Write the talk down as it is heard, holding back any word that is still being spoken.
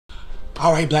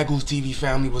Alright, BlakGooseTV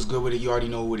family, what's good with it? You already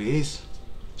know what it is.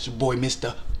 It's your boy,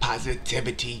 Mr.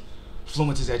 Positivity.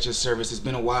 Fluence is at your service. It's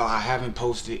been a while. I haven't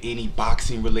posted any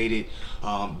boxing related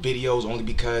videos only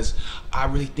because I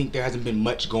really think there hasn't been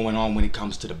much going on when it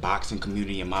comes to the boxing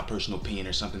community, in my personal opinion,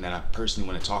 or something that I personally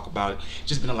want to talk about. It's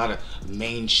just been a lot of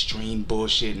mainstream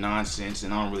bullshit nonsense,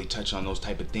 and I don't really touch on those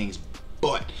type of things.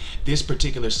 But this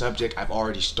particular subject I've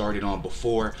already started on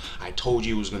before. I told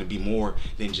you it was going to be more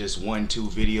than just 1-2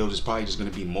 videos. It's probably just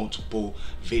going to be multiple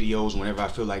videos whenever I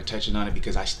feel like touching on it,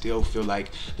 because I still feel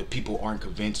like the people aren't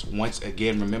convinced. Once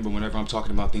again, remember, whenever I'm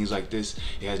talking about things like this,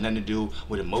 it has nothing to do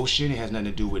with emotion. It has nothing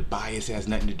to do with bias. It has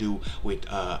nothing to do with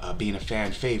being a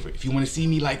fan favorite. If you want to see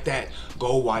me like that,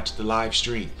 go watch the live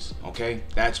streams, okay?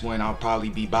 That's when I'll probably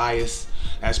be biased.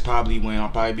 That's probably when I'll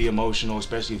probably be emotional,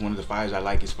 especially if one of the fighters I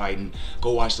like is fighting.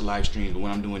 Go watch the live streams. But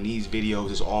when I'm doing these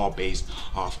videos, it's all based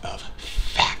off of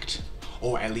fact,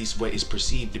 or at least what is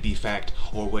perceived to be fact,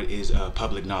 or what is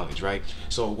public knowledge, right?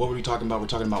 So what were we talking about? We're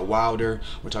talking about Wilder.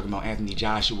 We're talking about Anthony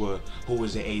Joshua. Who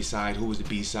was the A side? Who was the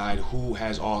B side? Who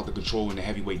has all the control in the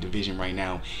heavyweight division right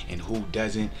now, and who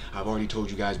doesn't? I've already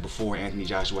told you guys before, Anthony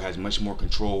Joshua has much more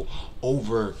control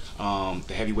over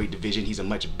the heavyweight division. He's a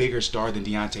much bigger star than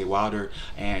Deontay Wilder,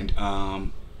 and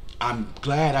I'm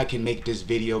glad I can make this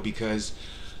video because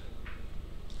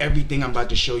everything I'm about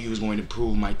to show you is going to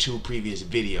prove my 2 previous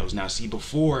videos. Now, see,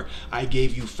 before I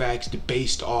gave you facts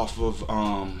based off of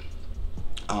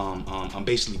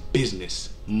basically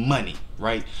business, money,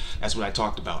 right? That's what I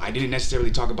talked about. I didn't necessarily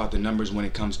talk about the numbers when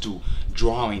it comes to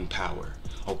drawing power.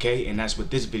 Okay, and that's what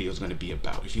this video is going to be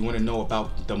about. If you want to know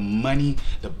about the money,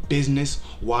 the business,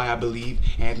 why I believe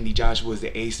Anthony Joshua is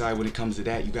the A side when it comes to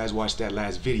that, you guys watched that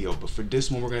last video. But for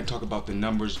this one, we're going to talk about the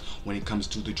numbers when it comes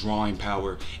to the drawing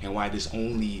power, and why this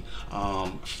only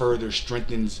further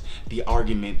strengthens the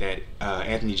argument that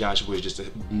Anthony Joshua is just a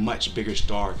much bigger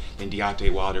star than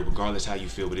Deontay Wilder. Regardless how you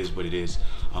feel, it is what it is.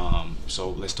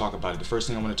 So let's talk about it. The first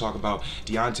thing I want to talk about,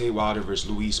 Deontay Wilder versus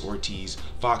Luis Ortiz.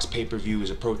 Fox pay-per-view is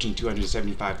approaching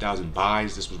 275,000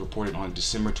 buys. This was reported on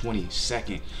December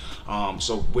 22nd.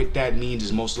 So what that means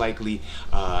is most likely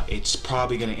it's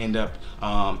probably going to end up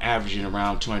averaging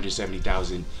around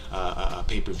 270,000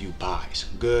 pay-per-view buys.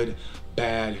 Good,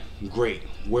 bad, great.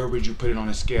 Where would you put it on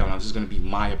a scale? Now, this is going to be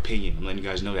my opinion. I'm letting you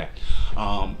guys know that.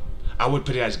 I would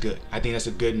put it as good. I think that's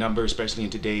a good number, especially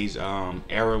in today's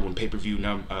era when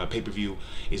pay-per-view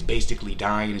is basically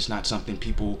dying. It's not something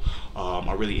people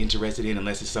are really interested in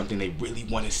unless it's something they really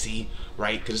want to see,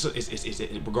 right? Because it's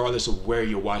regardless of where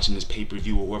you're watching this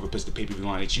pay-per-view or whoever puts the pay-per-view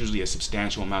on, it's usually a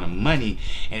substantial amount of money,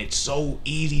 and it's so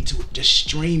easy to just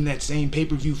stream that same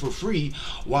pay-per-view for free.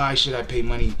 Why should I pay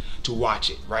money to watch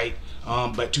it, right?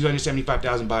 But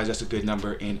 275,000 buys, that's a good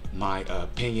number in my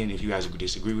opinion. If you guys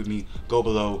disagree with me, go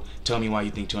below. Tell me why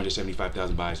you think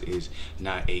 275,000 buys is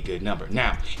not a good number.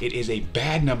 Now, it is a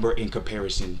bad number in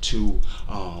comparison to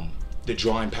the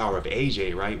drawing power of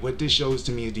AJ, right? What this shows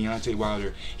to me is Deontay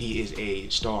Wilder, he is a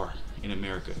star in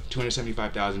America.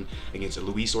 275,000 against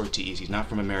Luis Ortiz. He's not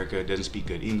from America, doesn't speak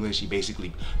good English. He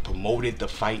basically promoted the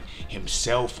fight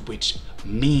himself, which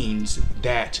means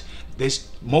that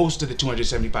most of the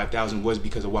 275,000 was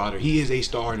because of Wilder. He is a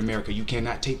star in America. You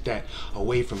cannot take that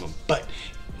away from him. But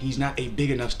he's not a big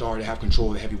enough star to have control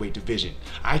of the heavyweight division.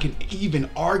 I can even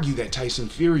argue that Tyson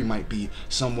Fury might be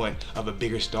somewhat of a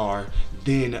bigger star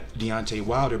than Deontay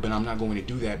Wilder, but I'm not going to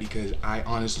do that because I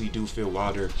honestly do feel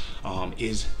Wilder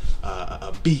is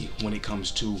a B when it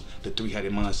comes to the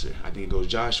three-headed monster. I think it goes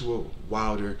Joshua,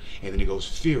 Wilder, and then it goes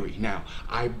Fury. Now,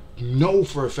 I know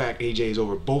for a fact AJ is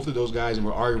over both of those guys, and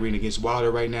we're arguing against Wilder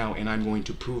right now, and I'm going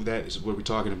to prove that. This is what we're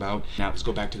talking about. Now, let's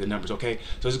go back to the numbers, okay?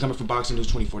 So this is coming from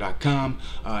BoxingNews24.com.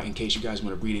 In case you guys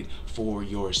want to read it for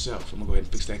yourself. I'm gonna go ahead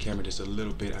and fix that camera just a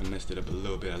little bit. I messed it up a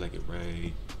little bit. I like it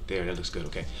right there. That looks good.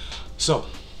 Okay, so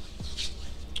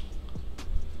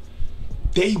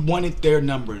they wanted their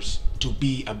numbers to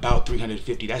be about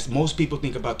 350. That's, most people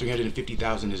think about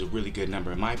 350,000 is a really good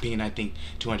number. In my opinion, I think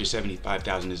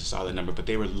 275,000 is a solid number, but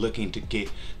they were looking to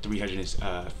get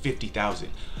 350,000.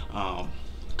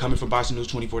 Coming from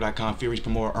BoxingNews24.com, Fury's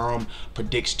promoter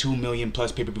predicts 2 million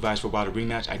plus pay-per-view buys for Wilder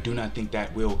rematch. I do not think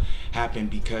that will happen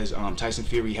because Tyson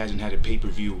Fury hasn't had a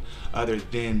pay-per-view other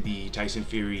than the Tyson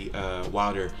Fury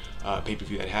Wilder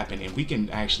pay-per-view that happened, and we can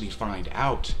actually find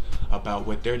out about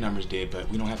what their numbers did, but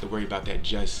we don't have to worry about that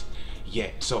just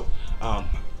yet. So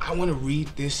I want to read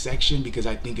this section because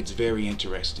I think it's very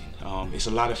interesting. It's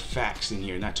a lot of facts in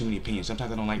here, not too many opinions.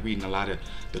 Sometimes I don't like reading a lot of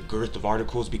the girth of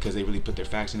articles because they really put their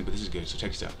facts in it, but this is good, so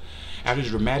check this out. After the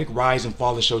dramatic rise and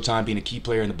fall of Showtime being a key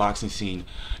player in the boxing scene,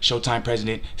 Showtime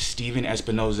president Steven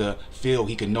Espinoza felt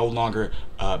he could no longer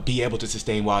be able to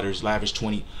sustain Wilder's lavish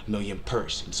 $20 million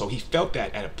purse. And so he felt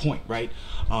that at a point, right?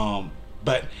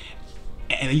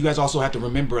 And you guys also have to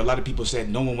remember, a lot of people said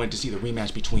no one went to see the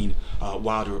rematch between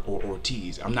Wilder or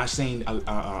Ortiz. I'm not saying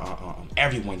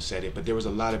everyone said it, but there was a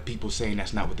lot of people saying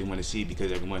that's not what they want to see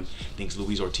because everyone thinks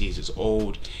Luis Ortiz is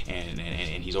old and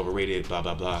he's overrated, blah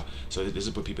blah blah. So this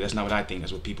is what people. That's not what I think.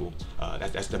 That's what people.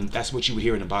 That's what you would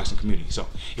hear in the boxing community. So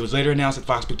it was later announced that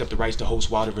Fox picked up the rights to host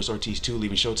Wilder vs Ortiz 2,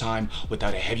 leaving Showtime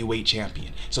without a heavyweight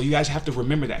champion. So you guys have to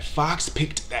remember that Fox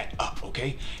picked that up,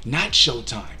 okay? Not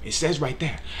Showtime. It says right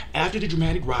there, after the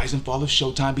dramatic rise and fall of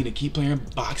Showtime being a key player in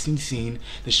boxing scene,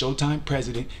 the Showtime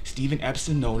president Steven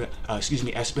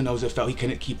Espinoza felt he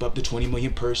couldn't keep up the $20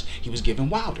 million purse he was giving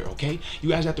Wilder. Okay, you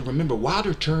guys have to remember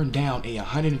Wilder turned down a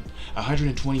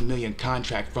 $120 million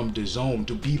contract from DAZN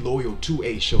to be loyal to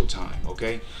a Showtime.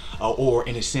 Okay, or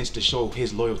in a sense to show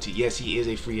his loyalty. Yes, he is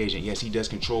a free agent. Yes, he does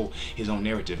control his own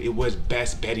narrative. It was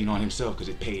best betting on himself because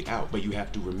it paid out. But you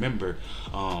have to remember,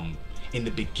 in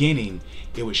the beginning,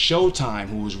 it was Showtime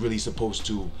who was really supposed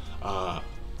to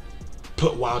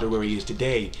put Wilder where he is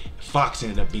today. Fox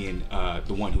ended up being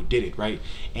the one who did it, right?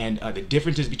 And the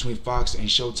differences between Fox and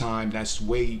Showtime, that's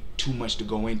way too much to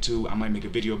go into. I might make a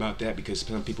video about that because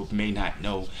some people may not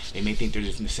know. They may think they're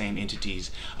just in the same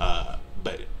entities,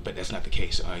 but that's not the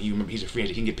case. You remember, he's a free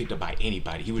agent. He can get picked up by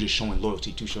anybody. He was just showing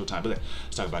loyalty to Showtime. But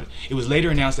let's talk about it. It was later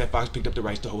announced that Fox picked up the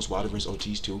rights to host Wilder vs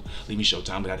Ortiz 2, leaving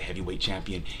Showtime without a heavyweight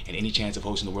champion and any chance of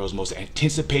hosting the world's most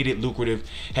anticipated lucrative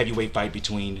heavyweight fight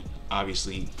between,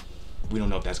 obviously, we don't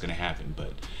know if that's going to happen,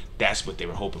 but that's what they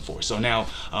were hoping for. So now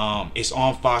it's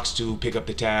on Fox to pick up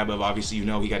the tab of, obviously, you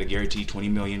know, he got a guaranteed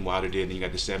 $20 million, Wilder did, and you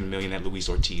got the $7 million that Luis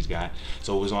Ortiz got.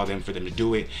 So it was all them for them to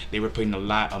do it. They were putting a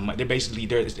lot of money. They're basically,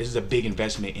 this is a big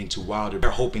investment into Wilder.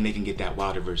 They're hoping they can get that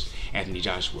Wilder versus Anthony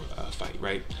Joshua fight,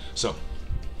 right? So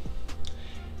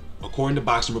according to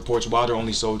boxing reports, Wilder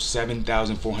only sold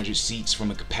 7,400 seats from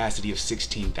a capacity of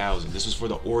 16,000. This was for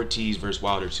the Ortiz versus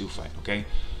Wilder 2 fight, okay?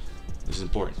 This is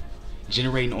important.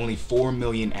 Generating only $4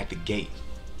 million at the gate.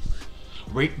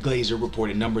 Rick Glazer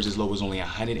reported numbers as low as only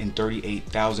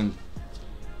 138,000,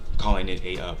 calling it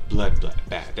a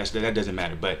bloodbath. That doesn't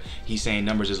matter, but he's saying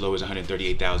numbers as low as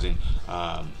 138,000,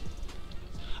 I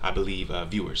believe,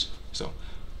 viewers. So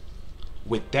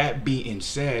with that being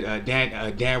said,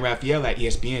 Dan Raphael at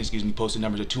ESPN, posted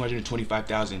numbers of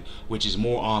 225,000, which is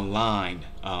more online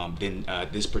than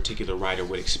this particular writer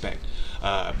would expect.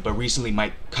 But recently,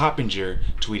 Mike Coppinger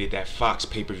tweeted that Fox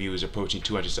pay-per-view is approaching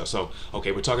 200 sales. So,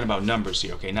 okay, we're talking about numbers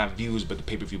here, okay, not views, but the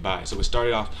pay-per-view buy. So it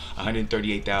started off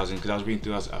 138,000, because I was reading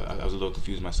through, I was a little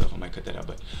confused myself. I might cut that out,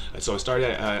 but so it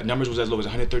started at numbers was as low as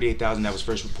 138,000. That was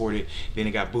first reported. Then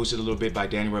it got boosted a little bit by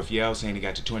Daniel Raphael, saying it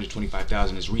got to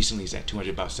 225,000. As recently as at 200,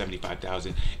 about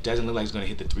 75,000. Doesn't look like it's going to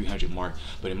hit the 300 mark,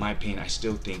 but in my opinion, I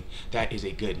still think that is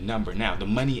a good number. Now, the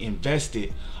money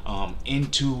invested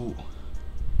into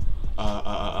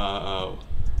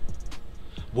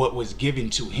what was given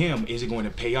to him, is it going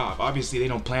to pay off? Obviously, they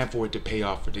don't plan for it to pay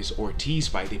off for this Ortiz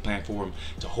fight. They plan for him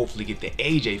to hopefully get the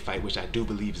AJ fight, which I do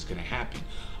believe is going to happen.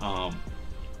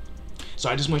 So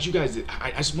I just want you guys,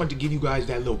 I just want to give you guys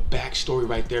that little backstory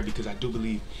right there, because I do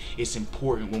believe it's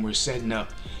important when we're setting up.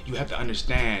 You have to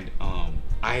understand,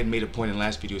 I had made a point in the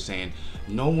last video saying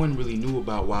no one really knew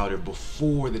about Wilder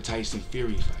before the Tyson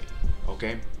Fury fight,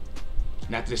 okay?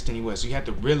 Not to the extent he was. So you have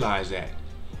to realize that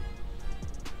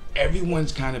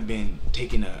everyone's kind of been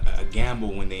taking a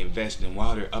gamble when they invest in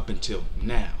Wilder up until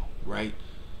now, right?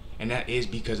 And that is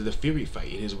because of the Fury fight.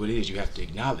 It is what it is. You have to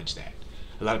acknowledge that.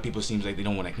 A lot of people seems like they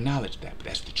don't want to acknowledge that, but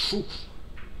that's the truth.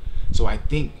 So I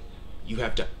think you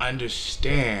have to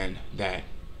understand that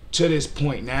to this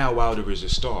point now, Wilder is a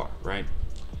star, right?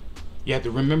 You have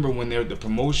to remember when they're the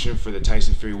promotion for the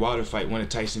Tyson Fury Wilder fight, one of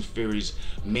Tyson Fury's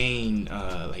main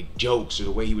like jokes, or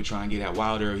the way he would try and get at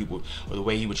Wilder, or the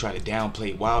way he would try to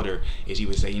downplay Wilder, is he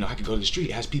would say, you know, I could go to the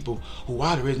street, ask people who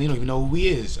Wilder is, and they don't even know who he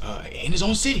is, in his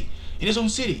own city,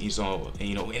 so, and,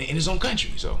 you know, in his own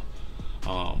country. So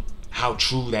how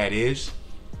true that is,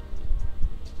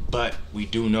 but we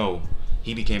do know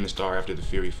he became a star after the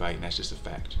Fury fight, and that's just a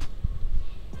fact.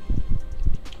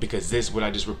 Because this, what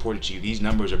I just reported to you, these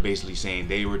numbers are basically saying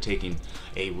they were taking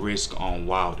a risk on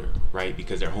Wilder, right?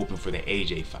 Because they're hoping for the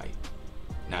AJ fight.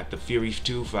 Not the Fury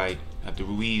 2 fight, not the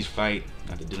Ruiz fight,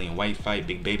 not the Dillian White fight,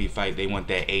 Big Baby fight. They want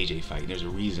that AJ fight. There's a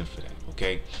reason for that,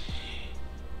 okay?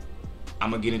 I'm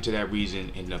gonna get into that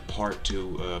reason in the part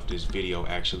 2 of this video,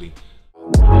 actually.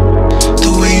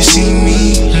 The way you see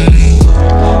me,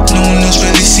 no one else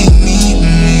really see me,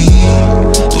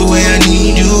 the way I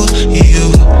need you,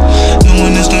 no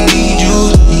one else gonna need you,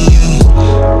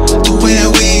 the way that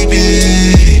we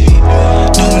be,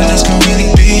 no one else can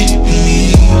really be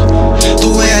me,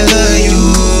 the way I love you,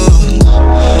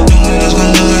 no one else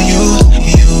gonna love you,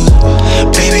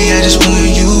 baby, I just want you.